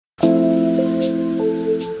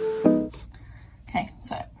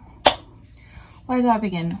Where do I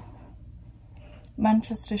begin?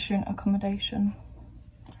 Manchester student accommodation.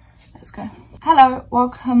 Let's go. Hello,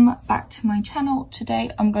 welcome back to my channel.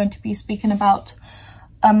 Today I'm going to be speaking about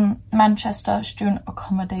Manchester student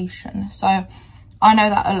accommodation. So I know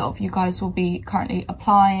that a lot of you guys will be currently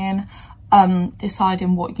applying,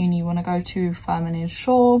 deciding what uni you want to go to, firm and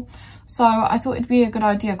insure. So I thought it'd be a good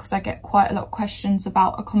idea because I get quite a lot of questions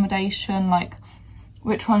about accommodation, like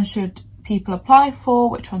which one should people apply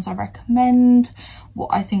for, which ones I recommend, what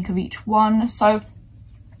I think of each one. So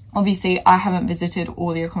obviously I haven't visited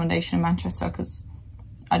all the accommodation in Manchester because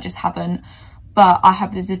I just haven't, but I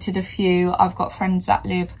have visited a few. I've got friends that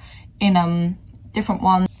live in different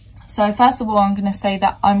ones. So first of all, I'm going to say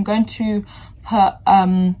that I'm going to put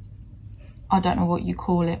I don't know what you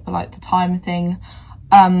call it, but like the time thing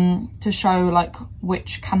to show like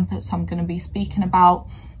which campus I'm going to be speaking about.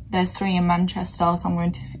 There's 3 in Manchester, so I'm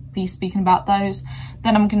going to be speaking about those.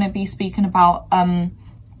 Then I'm going to be speaking about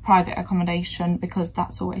private accommodation because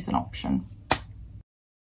that's always an option.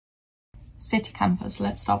 City campus,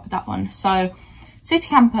 let's start with that one. So City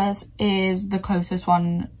campus is the closest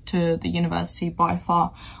one to the university by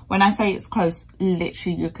far. When I say it's close,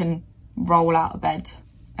 literally you can roll out of bed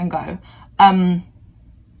and go.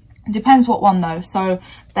 Depends what one though. So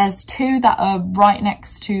there's 2 that are right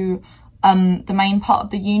next to the main part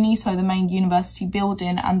of the uni, so the main university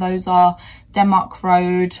building, and those are Denmark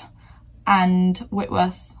Road and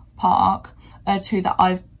Whitworth Park, 2 that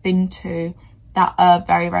I've been to that are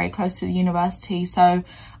very, very close to the university. So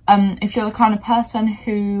if you're the kind of person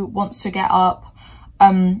who wants to get up,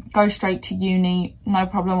 go straight to uni, no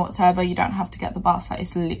problem whatsoever. You don't have to get the bus, that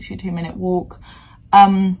is literally a 2-minute walk.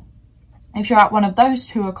 If you're at one of those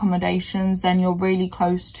 2 accommodations, then you're really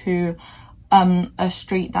close to a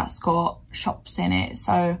street that's got shops in it.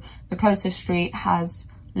 So the closest street has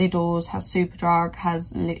Lidl's, has Superdrug,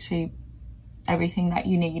 has literally everything that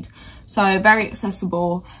you need. So very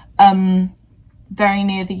accessible, very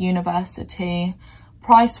near the university.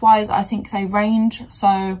 Price wise, I think they range.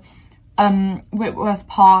 So Whitworth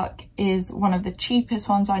Park is one of the cheapest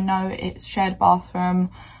ones I know. It's shared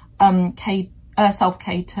bathroom,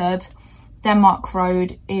 self-catered. Denmark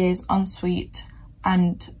Road is ensuite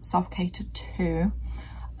and self-catered too.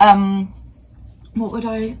 What would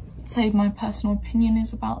I say my personal opinion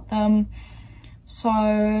is about them?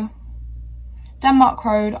 So Denmark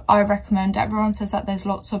Road, I recommend. Everyone says that there's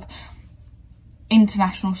lots of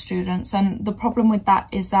international students, and the problem with that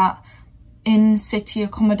is that in city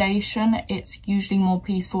accommodation it's usually more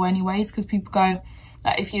peaceful anyways, because people go,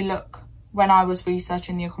 like, if you look, when I was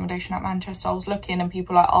researching the accommodation at Manchester, I was looking and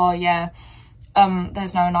people are like, oh yeah,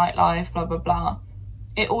 there's no nightlife, blah blah blah.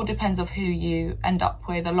 It all depends of who you end up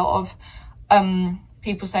with. A lot of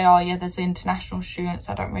people say, oh yeah, there's international students.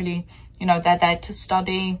 I don't really, you know, they're there to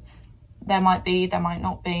study. There might be, there might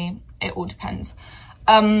not be. It all depends.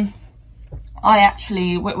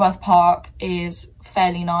 Whitworth Park is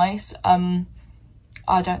fairly nice. I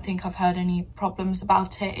don't think I've heard any problems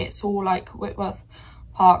about it. It's all like Whitworth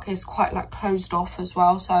Park is quite like closed off as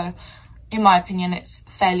well. So in my opinion, it's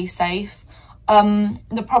fairly safe.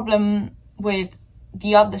 The problem with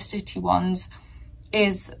the other city ones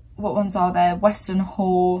is, what ones are there? Western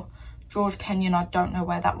Hall, George Kenyon, I don't know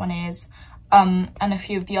where that one is. And a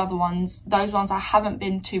few of the other ones. Those ones I haven't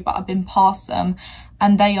been to, but I've been past them,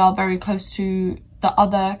 and they are very close to the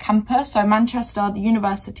other campus. So Manchester, the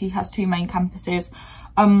university has 2 main campuses.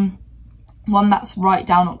 One that's right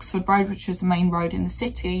down Oxford Road, which is the main road in the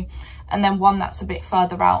city, and then one that's a bit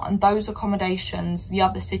further out, and those accommodations, the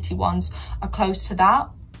other city ones, are close to that.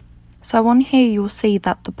 So on here you'll see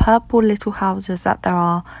that the purple little houses that there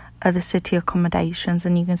are the city accommodations,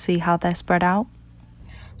 and you can see how they're spread out.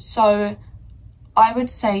 So I would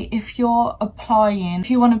say if you're applying, if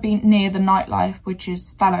you want to be near the nightlife, which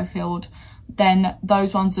is Fallowfield, then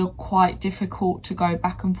those ones are quite difficult to go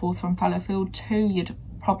back and forth from Fallowfield to. You'd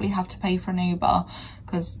probably have to pay for an Uber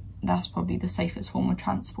because that's probably the safest form of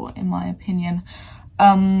transport in my opinion.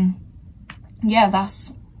 Yeah,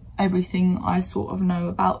 that's everything I sort of know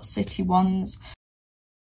about city ones.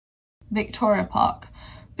 Victoria Park.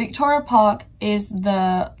 Victoria Park is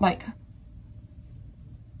the like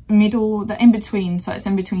middle, the in between, so it's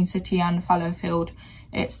in between city and Fallowfield.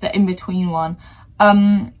 It's the in between one.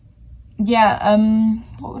 What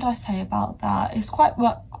would I say about that? It's quite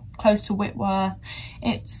close to Whitworth.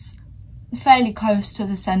 It's fairly close to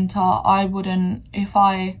the centre. I wouldn't, if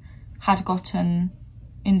I had gotten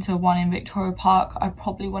into one in Victoria Park, I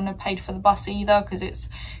probably wouldn't have paid for the bus either, because it's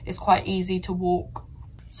quite easy to walk.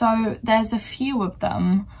 So there's a few of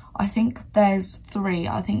them. I think there's 3.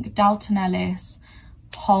 I think Dalton Ellis,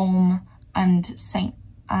 Holme and St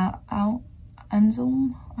and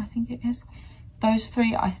Zoom, I think it is. Those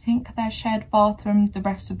three, I think they're shared bathrooms. The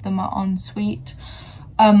rest of them are en suite.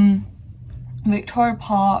 Victoria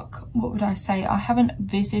Park, what would I say? I haven't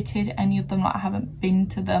visited any of them, like I haven't been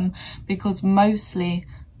to them, because mostly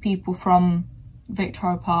people from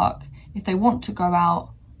Victoria Park, if they want to go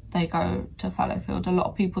out, they go to Fallowfield. A lot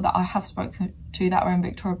of people that I have spoken to that were in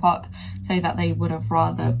Victoria Park say that they would have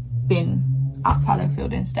rather been at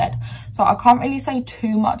Fallowfield instead. So I can't really say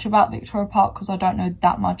too much about Victoria Park because I don't know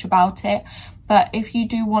that much about it. But if you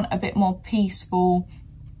do want a bit more peaceful,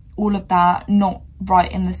 all of that, not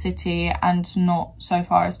right in the city and not so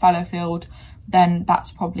far as Fallowfield, then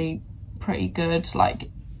that's probably pretty good.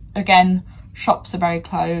 Like, again, shops are very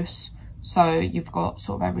close, so you've got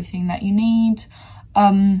sort of everything that you need.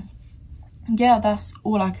 Yeah, that's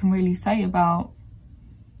all I can really say about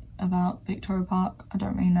Victoria Park. I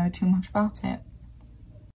don't really know too much about it.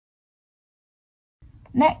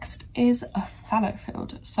 Next is a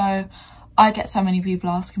Fallowfield. So I get so many people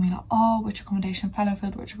asking me like, oh, which accommodation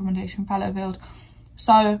Fallowfield, which accommodation Fallowfield.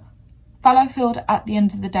 So Fallowfield, at the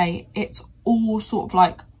end of the day, it's all sort of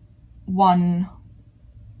like one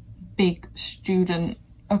big student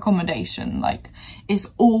accommodation. Like, it's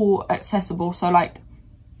all accessible, so like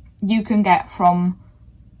you can get from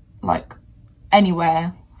like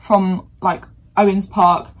anywhere, from like Owens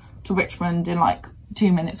Park to Richmond in like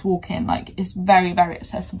 2 minutes walking. Like, it's very, very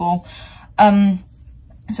accessible.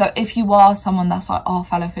 So if you are someone that's like, oh,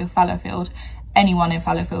 Fallowfield, anyone in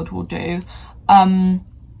Fallowfield will do.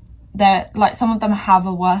 They're like, some of them have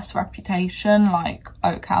a worse reputation, like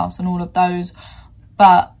Oak House and all of those,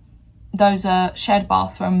 but those are shared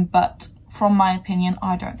bathroom. But from my opinion,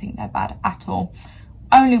 I don't think they're bad at all.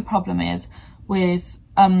 Only problem is with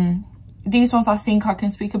these ones, I think I can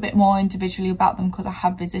speak a bit more individually about them because I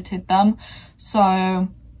have visited them. So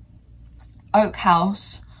Oak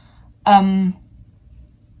House,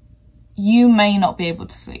 you may not be able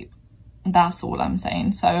to sleep. That's all I'm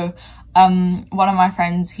saying. So one of my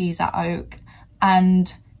friends, he's at Oak,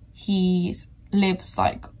 and he lives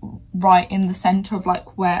like right in the centre of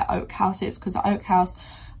like where Oak House is, because Oak House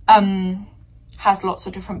has lots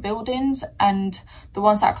of different buildings, and the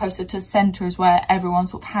ones that are closer to the centre is where everyone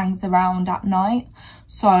sort of hangs around at night.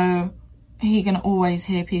 So he can always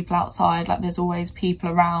hear people outside, like there's always people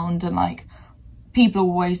around, and like people are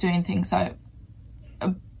always doing things, so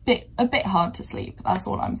a bit hard to sleep. That's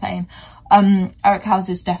all I'm saying. Oak House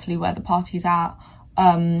is definitely where the party's at.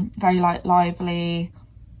 Very like lively.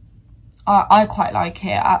 I quite like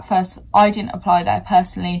it. At first I didn't apply there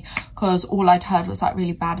personally because all I'd heard was like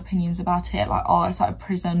really bad opinions about it, like, oh, it's like a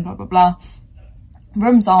prison, blah blah blah.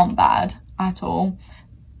 Rooms aren't bad at all,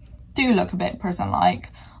 do look a bit prison like,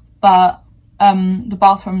 but the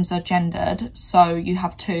bathrooms are gendered, so you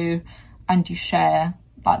have two and you share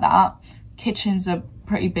like that. Kitchens are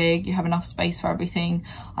pretty big, you have enough space for everything.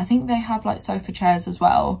 I think they have like sofa chairs as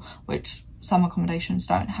well, which some accommodations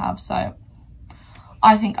don't have. So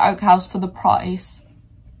I think Oak House, for the price,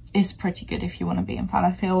 is pretty good if you want to be in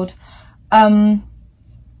Fallowfield.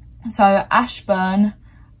 So Ashburn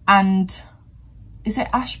and, is it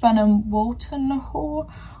Ashburn and Walton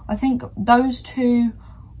Hall? I think those two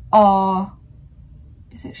are,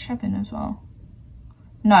 is it Shevin as well?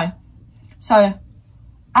 No. So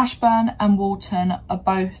Ashburn and Walton are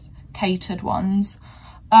both catered ones.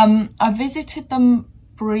 I visited them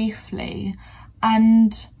briefly,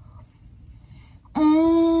 and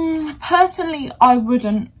personally I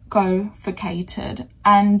wouldn't go for catered,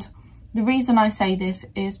 and the reason I say this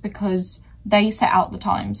is because they set out the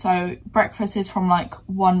time. So breakfast is from like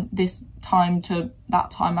this time to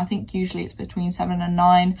that time. I think usually it's between 7 and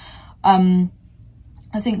 9.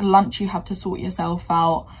 I think lunch you have to sort yourself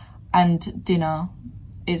out, and dinner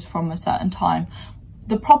is from a certain time.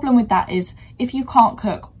 The problem with that is if you can't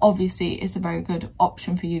cook, obviously it's a very good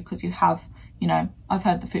option for you because you have, you know, I've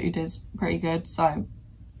heard the food is pretty good, so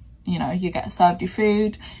you know, you get served your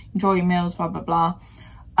food, enjoy your meals, blah blah blah.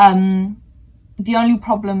 The only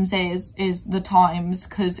problems is the times,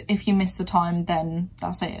 because if you miss the time, then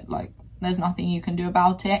that's it, like there's nothing you can do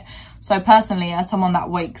about it. So personally, as someone that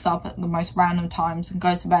wakes up at the most random times and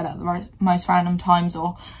goes to bed at the most random times,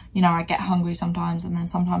 or you know, I get hungry sometimes and then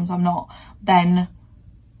sometimes I'm not, then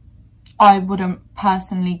I wouldn't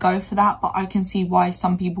personally go for that, but I can see why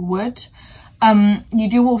some people would. You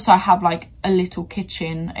do also have like a little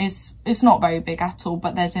kitchen. It's not very big at all,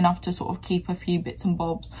 but there's enough to sort of keep a few bits and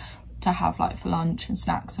bobs to have like for lunch and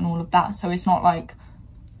snacks and all of that. So it's not like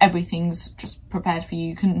everything's just prepared for you.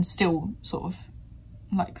 You can still sort of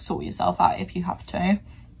like sort yourself out if you have to.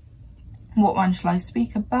 What one shall I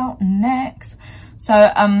speak about next? So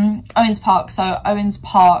Owens Park. So Owens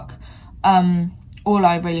Park, All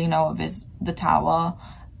I really know of is the tower,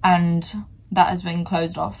 and that has been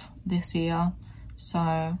closed off this year.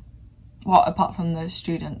 So, well, apart from the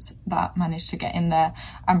students that managed to get in there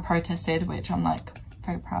and protested, which I'm like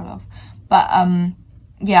very proud of. But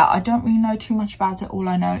yeah, I don't really know too much about it. All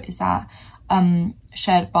I know is that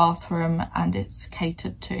shared bathroom and it's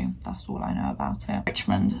catered to. That's all I know about it.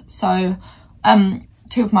 Richmond. So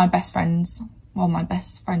two of my best friends, well, my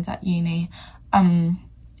best friends at uni,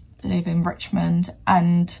 live in Richmond,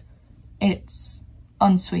 and it's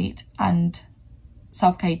ensuite and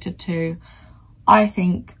self-catered to. I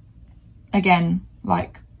think, again,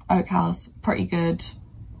 like Oak House, pretty good.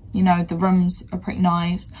 You know, the rooms are pretty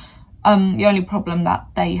nice. The only problem that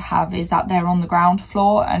they have is that they're on the ground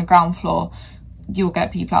floor, and ground floor, you'll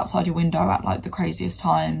get people outside your window at like the craziest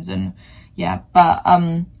times. And yeah, but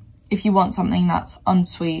if you want something that's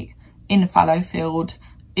ensuite in Fallowfield,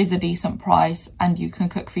 is a decent price, and you can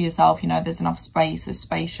cook for yourself, you know, there's enough space, it's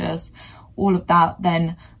spacious, all of that,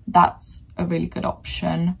 then that's a really good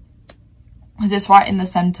option. Because it's right in the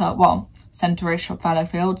centre, well, centre-ish of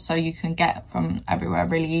Fallowfield, so you can get from everywhere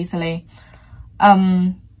really easily.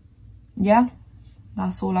 Yeah,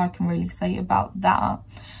 that's all I can really say about that.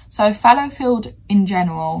 So Fallowfield in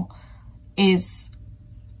general is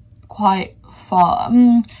quite far.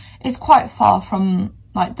 It's quite far from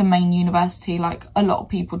like the main university. Like, a lot of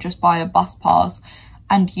people just buy a bus pass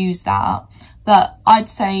and use that. But I'd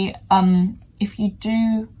say if you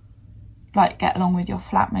do like get along with your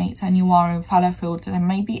flatmates and you are in Fallowfield, then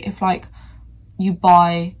maybe if like you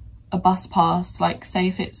buy a bus pass, like say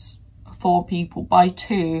if it's 4 people, buy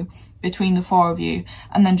 2 between the 4 of you,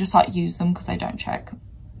 and then just like use them because they don't check.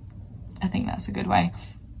 I think that's a good way.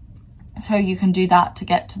 So you can do that to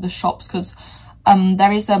get to the shops, because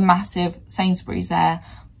there is a massive Sainsbury's there,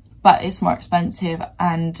 but it's more expensive,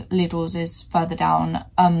 and Lidl's is further down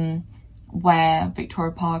where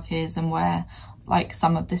Victoria Park is and where like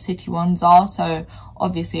some of the city ones are. So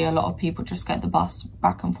obviously a lot of people just get the bus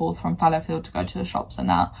back and forth from Fallowfield to go to the shops and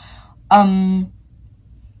that.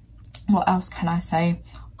 What else can I say?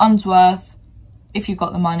 Unsworth, if you've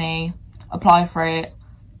got the money, apply for it.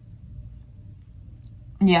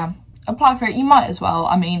 Yeah, apply for it. You might as well.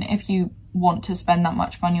 I mean, if you want to spend that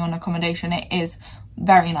much money on accommodation, it is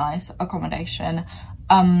very nice accommodation.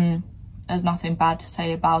 There's nothing bad to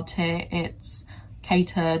say about it. It's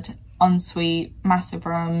catered, ensuite, massive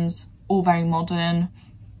rooms, all very modern,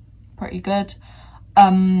 pretty good.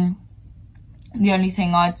 The only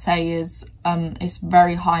thing I'd say is it's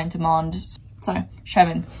very high in demand. So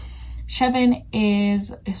Shevin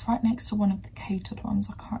is, it's right next to one of the catered ones.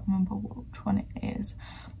 I can't remember which one it is,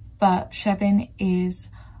 but Shevin is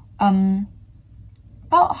about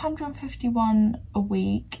 151 a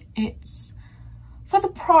week. It's, for the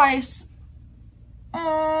price,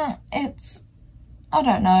 it's, I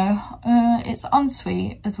don't know, it's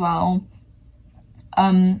ensuite as well,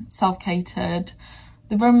 self-catered.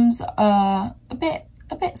 The rooms are a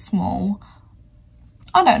bit small.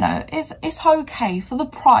 I don't know, it's okay for the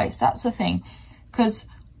price. That's the thing, because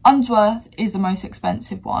Unsworth is the most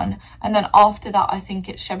expensive one, and then after that I think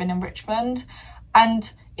it's Shevin and Richmond.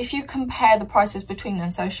 And if you compare the prices between them,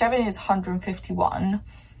 so Shevin is 151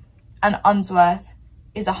 and Unsworth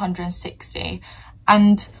is 160,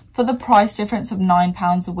 and for the price difference of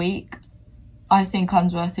 £9 a week, I think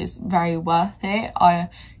Unsworth is very worth it. I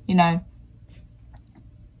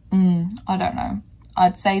don't know,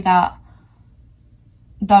 I'd say that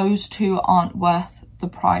those two aren't worth the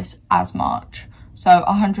price as much. So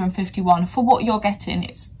 151 for what you're getting,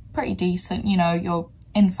 it's pretty decent, you know, you're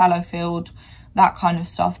in Fallowfield, that kind of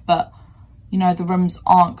stuff, but you know, the rooms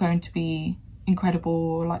aren't going to be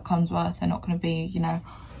incredible like Unsworth. They're not going to be, you know,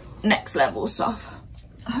 next level stuff.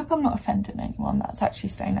 I hope I'm not offending anyone that's actually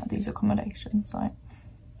staying at these accommodations. Like,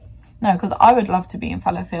 no, because I would love to be in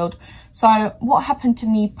Fallowfield. So what happened to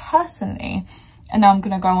me personally, and now I'm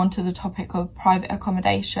going to go on to the topic of private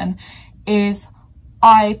accommodation, is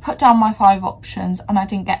I put down my 5 options and I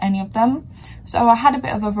didn't get any of them. So I had a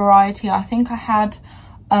bit of a variety. I think I had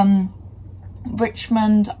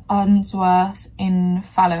Richmond, Unsworth in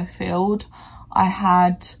Fallowfield. I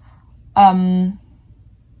had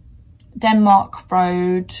Denmark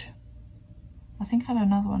Road. I think I had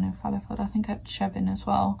another one in Fallowfield. I think I had Shevin as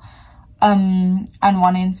well. And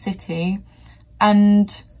one in City. And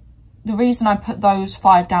the reason I put those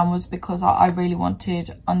 5 down was because I really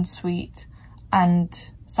wanted ensuite and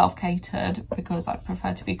self-catered, because I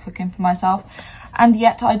prefer to be cooking for myself. And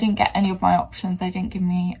yet I didn't get any of my options. They didn't give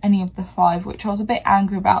me any of the 5, which I was a bit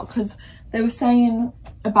angry about, because they were saying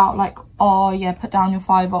about like, oh yeah, put down your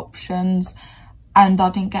 5 options, and I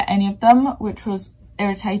didn't get any of them, which was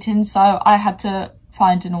irritating, so I had to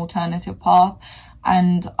find an alternative path,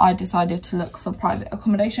 and I decided to look for private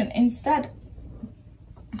accommodation instead,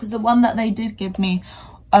 because the one that they did give me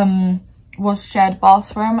was shared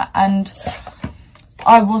bathroom, and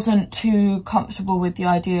I wasn't too comfortable with the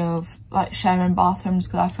idea of like sharing bathrooms,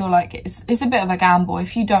 because I feel like it's a bit of a gamble.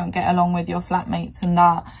 If you don't get along with your flatmates and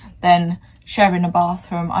that, then sharing a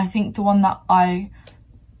bathroom. I think the one that I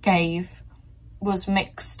gave was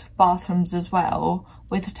mixed bathrooms as well,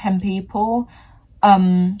 with 10 people,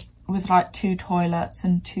 with like 2 toilets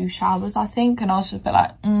and 2 showers, I think. And I was just a bit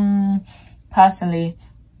like, personally,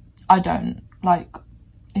 I don't like,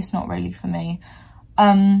 it's not really for me.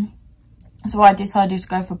 So I decided to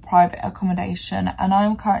go for private accommodation, and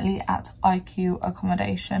I'm currently at IQ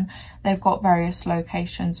accommodation. They've got various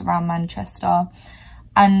locations around Manchester,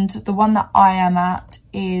 and the one that I am at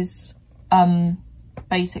is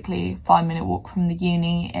basically 5-minute walk from the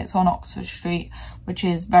uni. It's on Oxford Street, which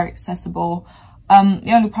is very accessible.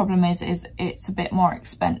 The only problem is it's a bit more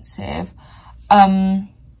expensive,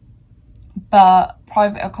 but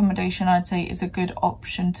private accommodation, I'd say, is a good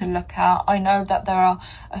option to look at. I know that there are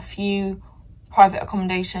a few private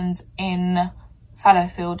accommodations in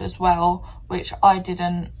Fallowfield as well, which I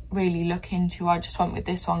didn't really look into. I just went with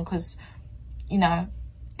this one because, you know,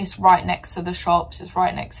 it's right next to the shops, it's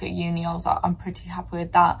right next to uni. I was like, I'm pretty happy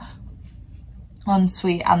with that.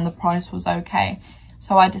 Ensuite, and the price was okay,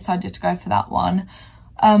 so I decided to go for that one.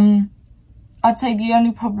 I'd say the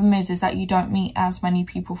only problem is that you don't meet as many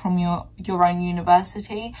people from your own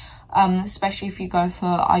university, especially if you go for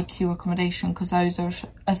IQ accommodation, because those are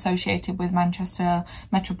associated with Manchester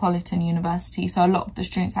Metropolitan University. So a lot of the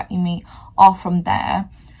students that you meet are from there.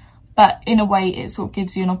 But in a way, it sort of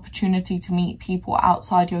gives you an opportunity to meet people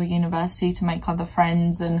outside your university, to make other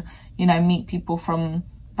friends, and, you know, meet people from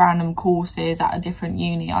random courses at a different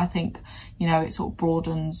uni. I think, you know, it sort of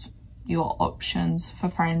broadens your options for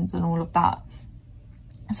friends and all of that.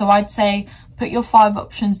 So I'd say put your 5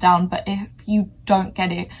 options down, but if you don't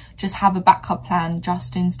get it, just have a backup plan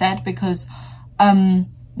just instead, because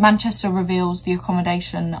Manchester reveals the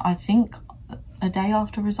accommodation, I think, a day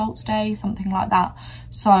after results day, something like that.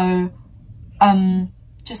 So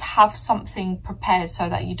just have something prepared so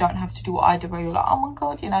that you don't have to do what I did, where you're like, oh my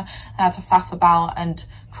god, you know, I had to faff about and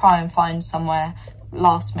try and find somewhere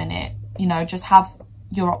last minute. You know, just have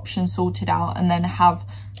your options sorted out, and then have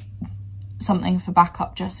something for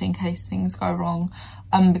backup just in case things go wrong,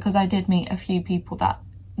 because I did meet a few people that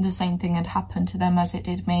the same thing had happened to them as it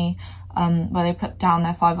did me, where they put down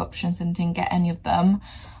their 5 options and didn't get any of them.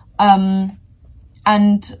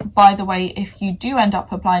 And by the way, if you do end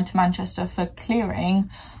up applying to Manchester for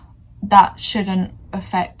clearing, that shouldn't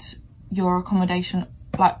affect your accommodation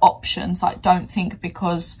like options. Like, don't think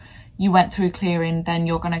because you went through clearing then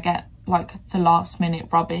you're gonna get like the last minute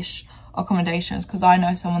rubbish accommodations, because I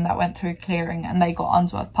know someone that went through clearing and they got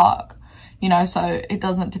Unsworth Park, you know, so it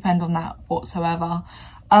doesn't depend on that whatsoever.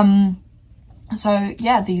 So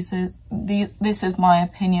yeah, this is my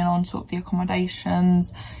opinion on sort of the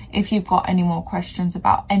accommodations. If you've got any more questions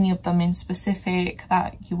about any of them in specific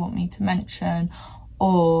that you want me to mention,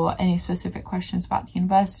 or any specific questions about the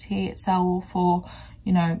university itself, or,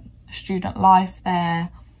 you know, student life there,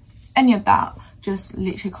 any of that, just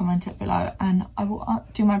literally comment it below and I will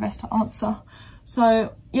do my best to answer.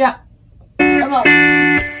 So yeah, I'm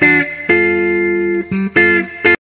out.